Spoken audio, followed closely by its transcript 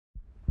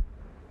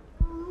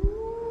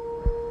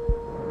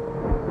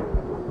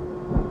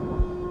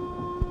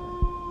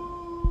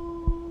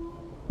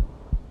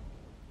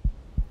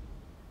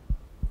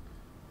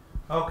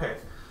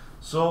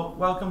So,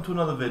 welcome to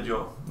another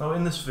video. Now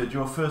in this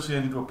video, firstly I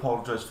need to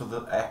apologise for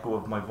the echo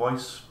of my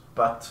voice,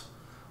 but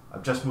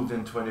I've just moved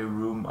into a new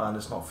room and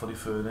it's not fully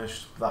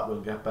furnished. That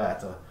will get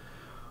better.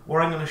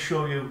 What I'm going to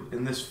show you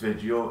in this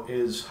video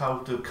is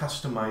how to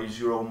customise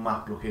your own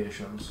map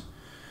locations.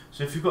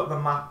 So if you've got the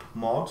map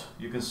mod,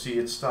 you can see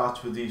it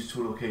starts with these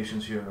two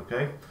locations here,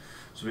 okay?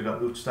 So we've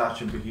got Loot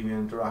Stash and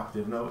Bohemian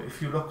Interactive. Now if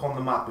you look on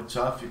the map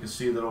itself, you can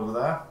see that over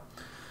there.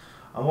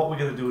 And what we're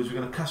going to do is we're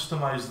going to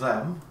customise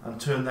them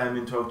and turn them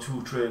into our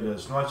two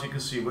traders. Now as you can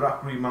see, we're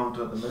at Green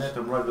Mountain at the minute.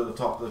 I'm right at the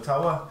top of the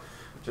tower,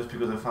 just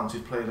because I fancy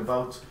playing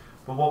about.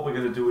 But what we're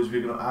going to do is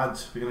we're going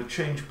to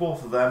change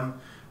both of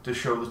them to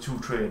show the two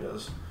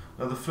traders.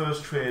 Now the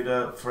first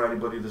trader, for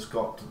anybody that's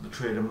got the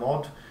trader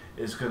mod,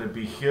 is going to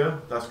be here.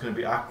 That's going to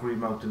be at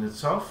Green Mountain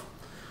itself.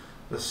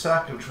 The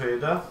second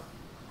trader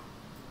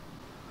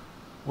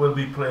will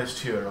be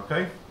placed here,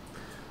 okay?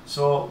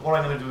 So what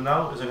I'm going to do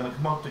now is I'm going to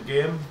come out the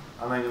game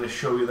and I'm going to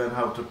show you then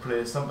how to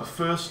place them. But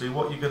firstly,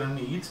 what you're going to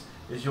need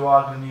is you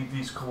are going to need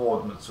these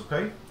coordinates,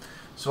 okay?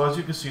 So as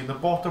you can see in the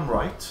bottom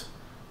right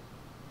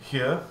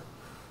here,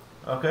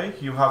 okay,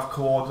 you have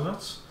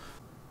coordinates.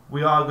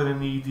 We are going to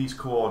need these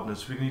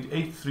coordinates. We need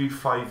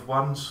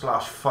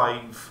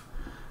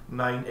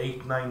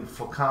 8351/5989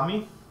 for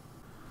Cami,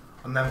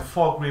 and then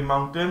for Green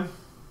Mountain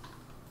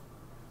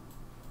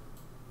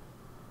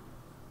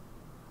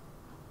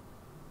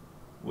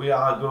we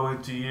are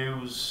going to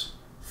use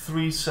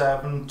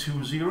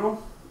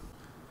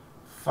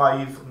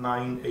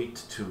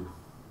 37205982.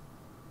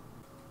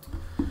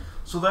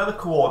 So they're the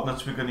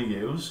coordinates we're going to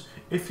use.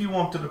 If you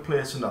wanted to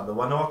place another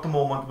one, now at the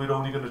moment we're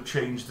only going to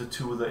change the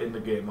two that are in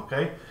the game,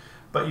 okay?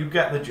 But you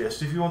get the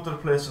gist. If you wanted to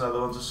place another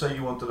one, so say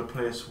you wanted to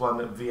place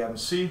one at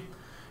VMC,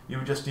 you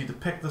would just need to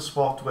pick the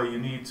spot where you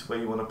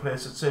want to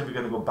place it. Say we're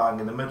going to go bang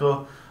in the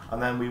middle,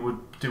 and then we would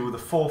do the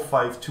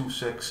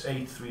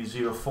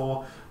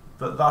 45268304.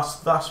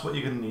 That's what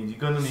you're going to need. You're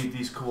going to need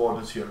these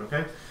coordinates here,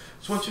 okay?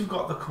 So once you've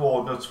got the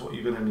coordinates, what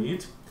you're going to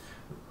need,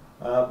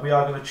 we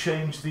are going to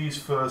change these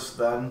first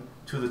then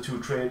to the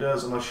two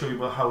traders, and I'll show you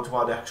about how to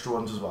add extra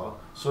ones as well.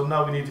 So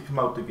now we need to come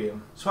out the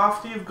game. So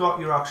after you've got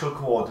your actual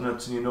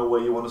coordinates and you know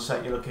where you want to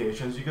set your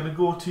locations, you're going to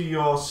go to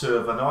your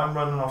server. Now I'm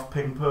running off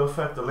Ping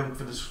Perfect. A link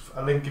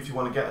if you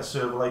want to get a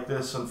server like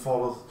this and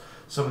follow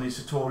some of these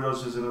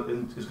tutorials is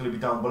going to be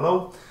down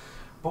below.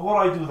 But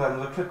what I do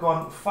then is I click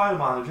on File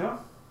Manager.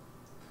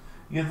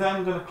 You're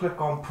then going to click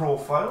on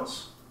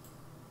Profiles.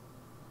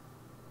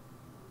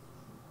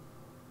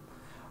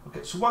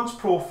 Okay, so once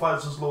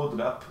Profiles is loaded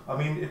up, I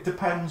mean it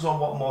depends on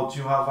what mods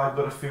you have. I've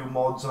got a few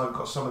mods and I've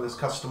got some of this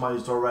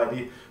customized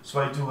already, so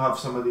I do have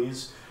some of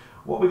these.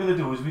 What we're going to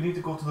do is we need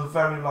to go to the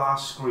very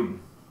last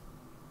screen.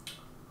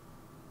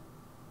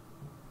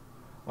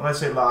 When I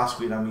say last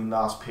screen, I mean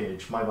last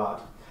page, my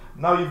bad.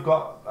 Now you've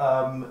got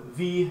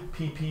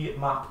VPP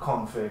Map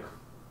Config.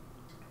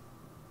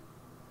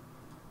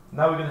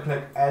 Now we're going to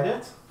click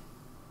Edit.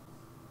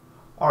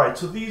 Alright,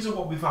 so these are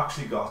what we've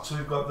actually got. So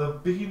we've got the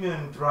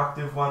Bohemian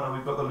Interactive one and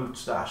we've got the Loot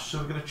Stash. So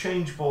we're going to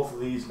change both of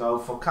these now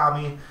for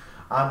Cami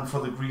and for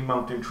the Green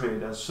Mountain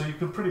Traders. So you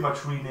can pretty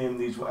much rename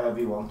these whatever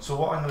you want. So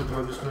what I'm going to do,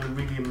 I'm just going to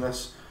rename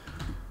this.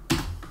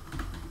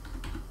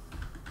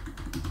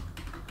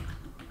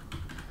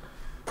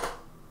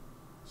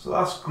 So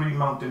that's Green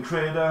Mountain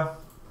Trader.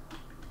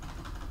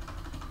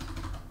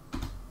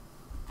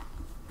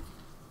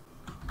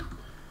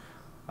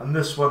 And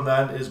this one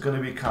then is going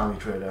to be Cami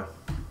Trader.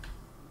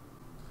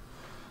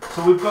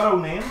 So we've got our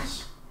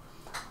names.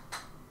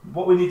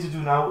 What we need to do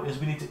now is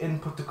we need to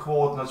input the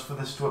coordinates for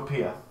this to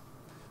appear.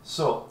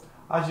 So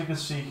as you can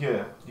see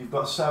here, you've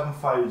got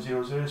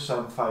 7500,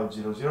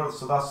 7500.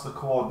 So that's the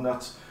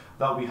coordinate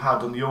that we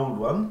had on the old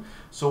one.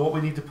 So what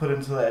we need to put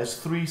into there is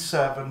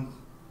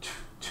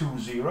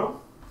 3720.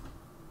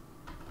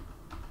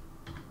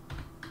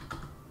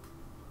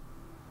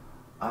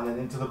 And then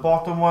into the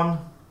bottom one,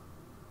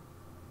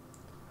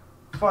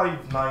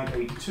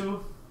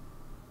 5982.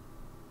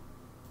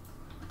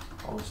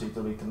 Obviously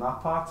deleting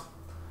that part.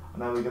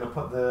 And then we're going to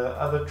put the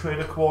other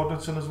trader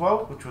coordinates in as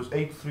well, which was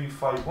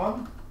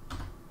 8351.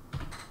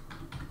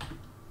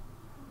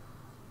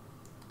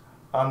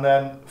 And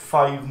then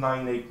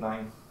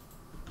 5989.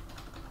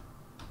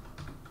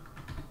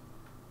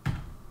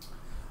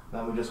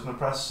 Then we're just going to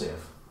press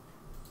save.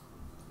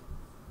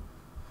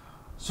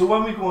 So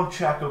when we go and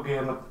check our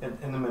game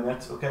in a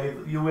minute, okay,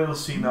 you will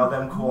see now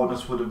them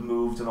coordinates would have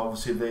moved, and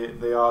obviously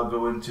they are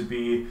going to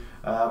be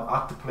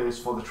at the place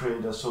for the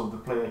traders, so the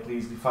player can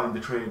easily find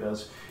the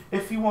traders.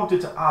 If you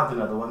wanted to add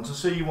another one, so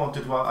say you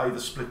wanted to either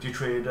split your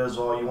traders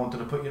or you wanted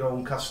to put your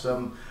own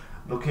custom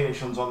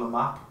locations on the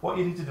map, what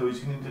you need to do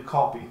is you need to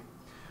copy.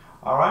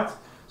 Alright,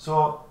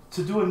 so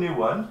to do a new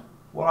one,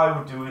 what I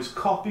would do is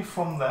copy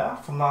from there,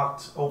 from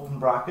that open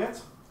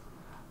bracket,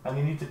 and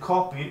you need to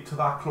copy it to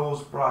that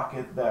closed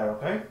bracket there,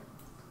 okay?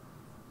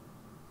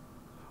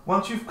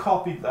 Once you've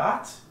copied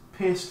that,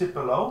 paste it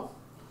below,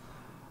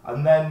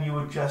 and then you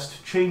would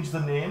just change the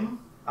name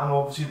and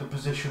obviously the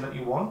position that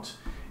you want.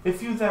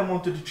 If you then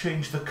wanted to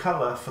change the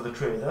colour for the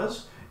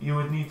traders, you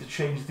would need to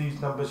change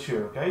these numbers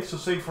here, okay? So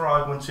say for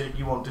argument's sake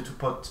you wanted to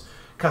put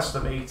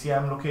custom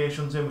ATM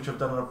locations in, which I've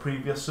done on a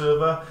previous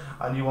server,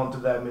 and you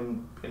wanted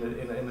them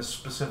in a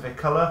specific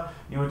colour,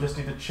 you would just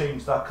need to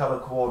change that colour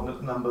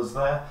coordinate numbers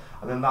there,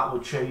 and then that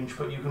would change.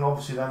 But you can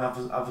obviously then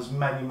have as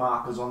many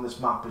markers on this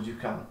map as you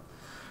can.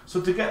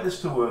 So to get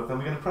this to work, then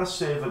we're going to press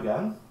save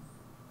again.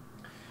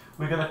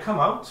 We're going to come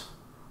out,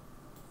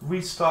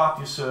 restart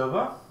your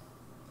server,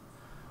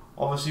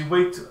 obviously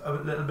wait a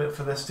little bit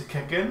for this to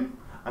kick in,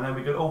 and then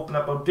we can open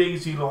up our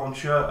DayZ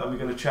launcher and we're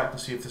going to check to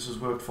see if this has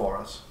worked for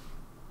us.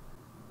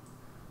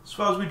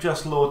 So as we're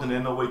just loading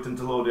in or waiting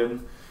to load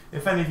in,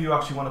 if any of you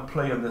actually want to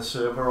play on this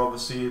server,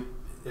 obviously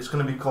it's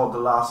going to be called The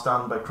Last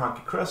Stand by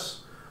CrankyChris.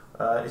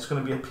 It's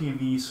going to be a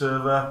PvE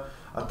server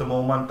at the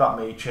moment. That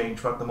may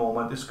change, but at the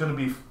moment it's going to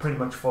be pretty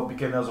much for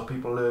beginners or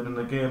people learning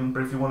the game.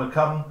 But if you want to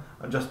come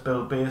and just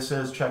build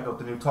bases, check out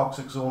the new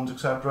toxic zones,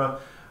 etc.,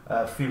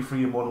 feel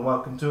free, you're more than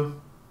welcome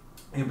to.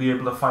 You'll be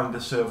able to find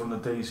the server on the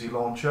DayZ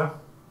launcher.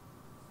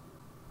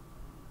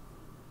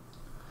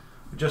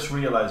 We just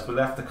realised we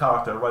left the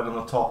character right on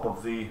the top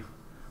of the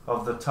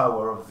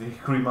tower, of the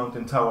Green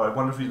Mountain Tower. I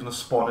wonder if he's going to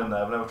spawn in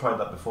there. I've never tried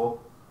that before.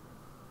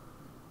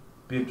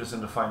 Be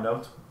interesting to find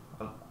out.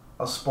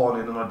 I'll spawn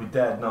in and I'll be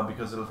dead now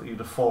because he'd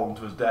have fallen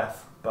to his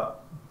death.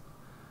 But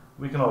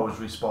we can always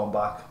respawn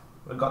back.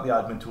 I've got the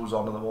admin tools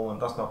on at the moment.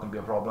 That's not going to be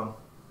a problem.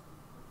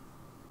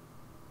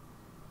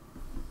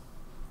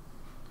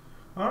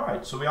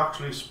 Alright, so we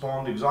actually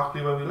spawned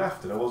exactly where we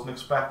left it. I wasn't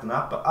expecting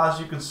that, but as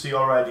you can see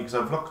already, because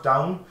I've looked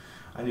down,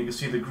 and you can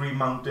see the Green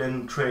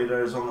Mountain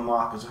Traders on the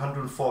markers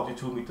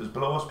 142 meters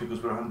below us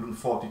because we're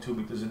 142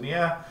 meters in the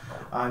air,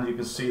 and you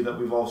can see that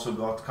we've also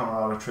got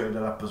Camarada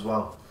Trader up as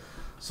well.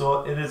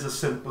 So it is as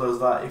simple as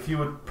that. If you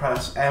would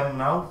press M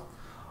now,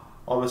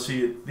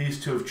 obviously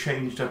these two have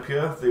changed up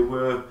here. They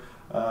were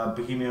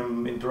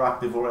Bohemian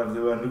Interactive or whatever they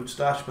were, Loot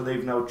Stash, but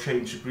they've now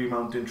changed to Green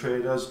Mountain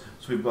Traders,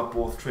 so we've got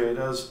both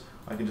traders.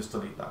 I can just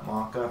delete that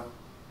marker.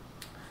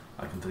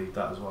 I can delete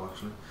that as well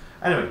actually.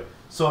 Anyway,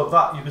 so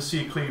that you can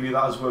see clearly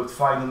that has worked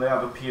fine and they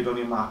have appeared on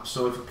your map.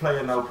 So if a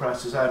player now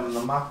presses M on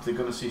the map, they're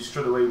going to see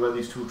straight away where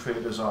these two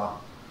traders are.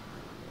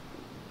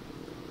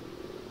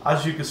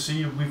 As you can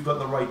see, we've got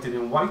the writing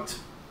in white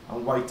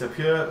and white up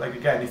here. Like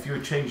again, if you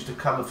had changed the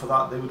colour for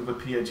that, they would have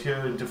appeared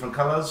here in different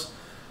colours.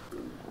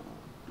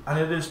 And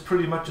it is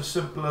pretty much as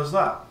simple as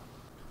that.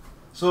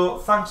 So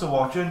thanks for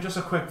watching. Just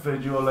a quick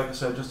video, like I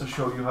said, just to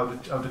show you how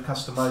to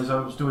customise.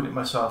 I was doing it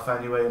myself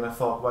anyway, and I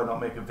thought, why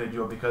not make a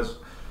video, because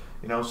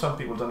you know, some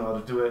people don't know how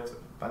to do it,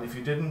 and if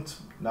you didn't,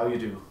 now you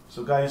do.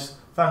 So guys,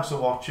 thanks for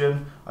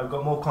watching. I've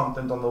got more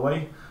content on the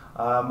way,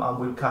 and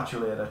we'll catch you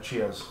later.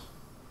 Cheers.